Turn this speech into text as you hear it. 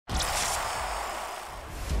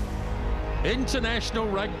International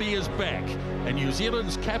rugby is back, and New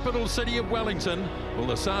Zealand's capital city of Wellington will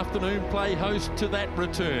this afternoon play host to that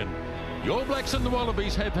return. The All Blacks and the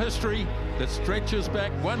Wallabies have history that stretches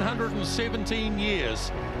back 117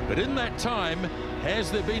 years. But in that time,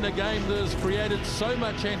 has there been a game that has created so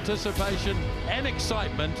much anticipation and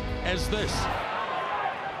excitement as this?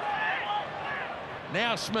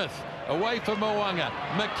 Now Smith, away from Mo'unga.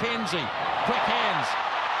 Mackenzie, quick hands.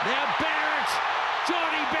 Now Barrett,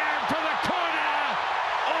 Johnny Barrett for the corner.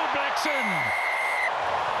 All Blacks in.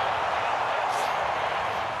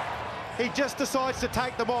 He just decides to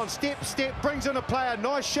take them on. Step, brings in a player.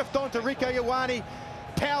 Nice shift on to Rieko Ioane.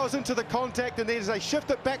 Powers into the contact, and as they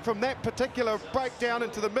shift it back from that particular breakdown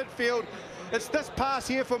into the midfield, it's this pass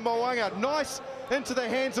here from Mo'unga. Nice into the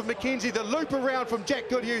hands of Mackenzie. The loop around from Jack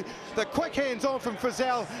Goodhue. The quick hands on from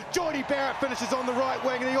Frizzell. Johnny Barrett finishes on the right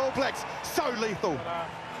wing, and the All Blacks so lethal.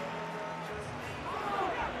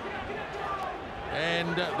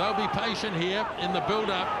 And they'll be patient here in the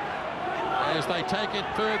build-up as they take it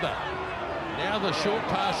further. Now the short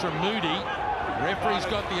pass from Moody. Referee's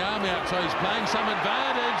got the arm out, so he's playing some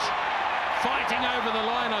advantage. Fighting over the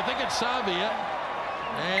line, I think it's Savia.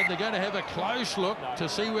 And they're going to have a close look to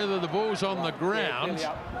see whether the ball's on the ground.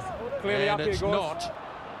 Clearly and up it's here, not.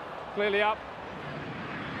 Clearly up.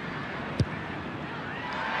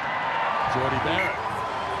 Jordy Barrett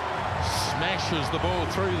smashes the ball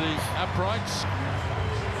through the uprights.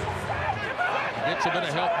 Gets a bit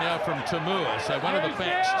of help now from Tamur, so one of the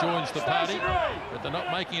backs joins the party, but they're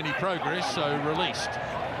not making any progress, so released.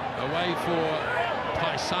 Away for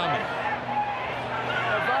Paisami.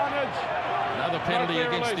 Another penalty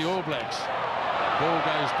against the All Blacks. Ball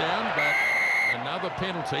goes down, but another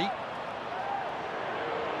penalty.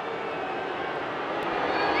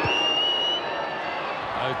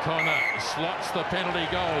 O'Connor slots the penalty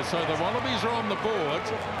goal, so the Wallabies are on the board.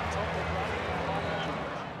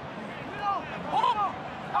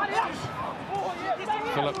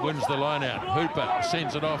 Phillip wins the line out. Hooper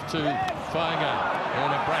sends it off to Fainga,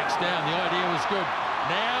 and it breaks down. The idea was good.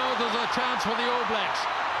 Now there's a chance for the All Blacks.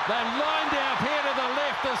 They're lined out here to the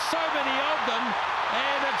left. There's so many of them,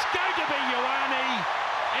 and it's going to be Ioane,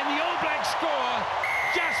 and the All Blacks score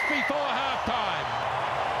just before half-time.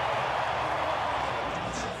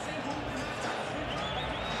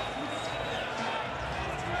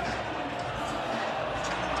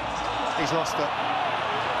 He's lost it.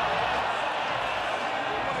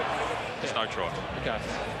 There's no try. Okay.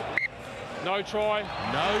 No try.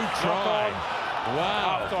 No try.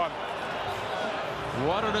 Wow. Half-time.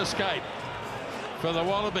 What an escape for the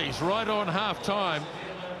Wallabies right on half-time.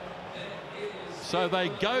 So they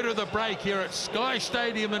go to the break here at Sky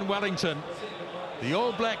Stadium in Wellington. The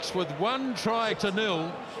All Blacks with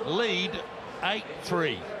 1-0 lead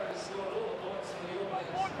 8-3.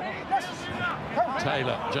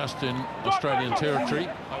 Taylor just in Australian territory.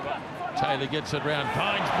 Taylor gets it round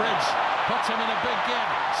Pines Bridge, puts him in a big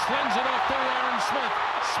gap, slings it off to Aaron Smith.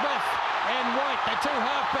 Smith and White, the two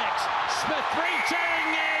halfbacks. Smith reaching,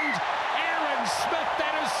 and Aaron Smith,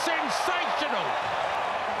 that is sensational.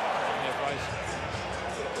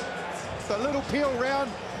 The little peel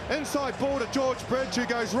round, inside ball to George Bridge, who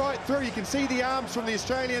goes right through. You can see the arms from the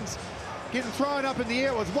Australians getting thrown up in the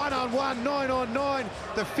air. It was 1-on-1, 9-on-9.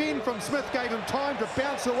 The fend from Smith gave him time to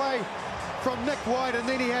bounce away from Nick White, and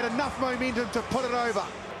then he had enough momentum to put it over.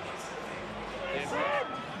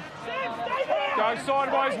 Go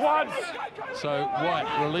sideways once. So White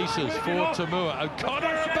releases for Tamur. O'Connor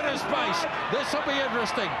a bit of space. This will be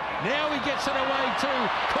interesting. Now he gets it away to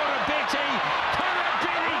Corabetti.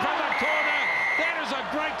 Corabetti from the corner. That is a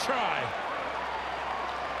great try.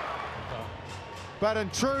 But in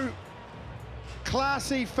true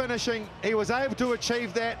classy finishing, he was able to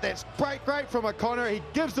achieve that. That's great from O'Connor. He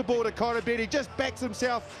gives the ball to Corabetti, just backs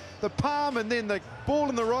himself, the palm, and then the ball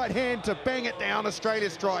in the right hand to bang it down. Australia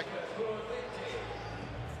strike.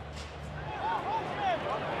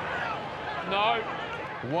 No.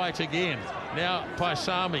 White again. Now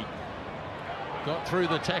Paisami got through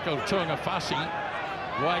the tackle, Tuangafasi.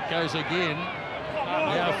 White goes again.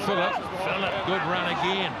 Now Phillip, good run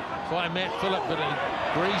again by Matt Phillip, but a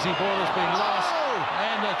breezy ball has been lost,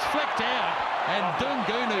 and it's flicked out, and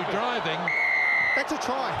Dungunu driving. That's a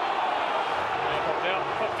try.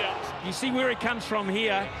 Popped out. You see where he comes from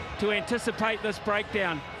here to anticipate this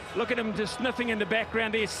breakdown. Look at him just sniffing in the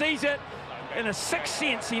background there. Sees it. In a sixth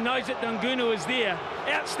sense, he knows that Dungunu is there.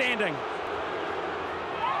 Outstanding.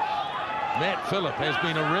 Matt Phillip has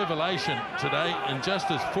been a revelation today in just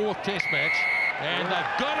his 4th Test match. And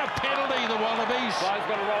they've got a penalty, the Wallabies. Play's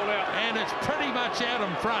got to roll out. And it's pretty much out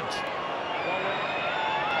in front.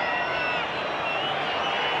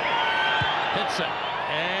 Hits it,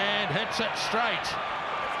 and hits it straight.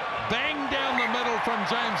 Bang down the middle from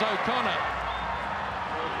James O'Connor.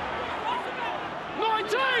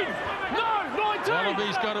 19! No, 19!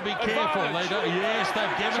 Wallabies got to be careful. They don't, yes,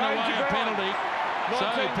 they've given away a penalty. So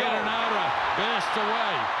Perenara bursts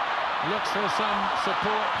away. Looks for some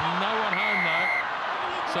support. No one home, though.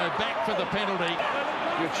 So back for the penalty.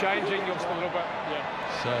 You're changing just a little bit. Yeah.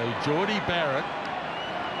 So Geordie Barrett,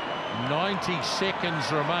 90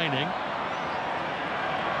 seconds remaining.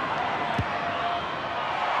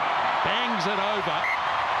 Bangs it over.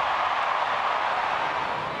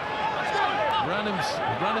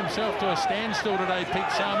 Run himself to a standstill today, Pete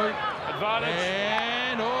Samu. Advantage. And,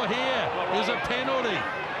 here is a penalty.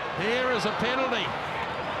 Here is a penalty.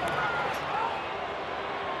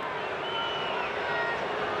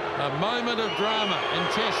 A moment of drama in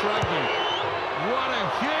Test rugby. What a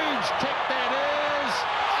huge kick that is.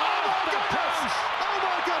 Off the post. Oh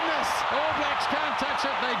my goodness! All Blacks can't touch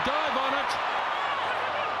it. They dive on it.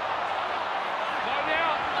 Not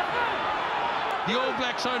now. The All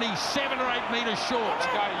Blacks only 7 or 8 metres short.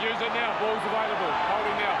 Okay, use it now. Ball's available.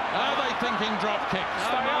 Holding now. Are they thinking drop kick?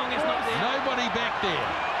 Stay on. It's not there. Nobody back there.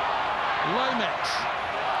 Lomax.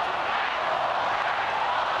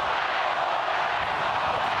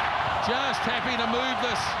 Just happy to move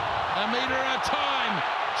this a metre at a time.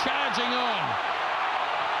 Charging on.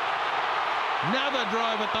 Another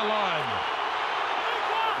drive at the line.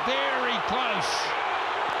 Very close.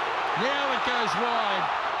 Now it goes wide.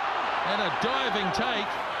 And a diving take.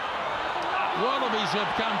 Wallabies have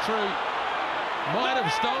come through. Might have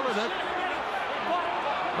stolen it.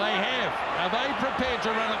 They have. Are they prepared to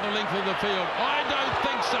run at the length of the field? I don't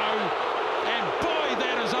think so. And boy,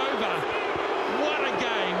 that is over. What a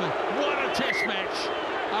game. What a test match.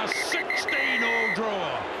 A 16-all draw.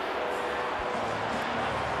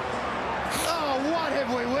 Oh, what have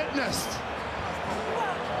we witnessed?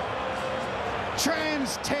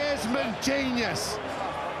 Trans-Tasman genius.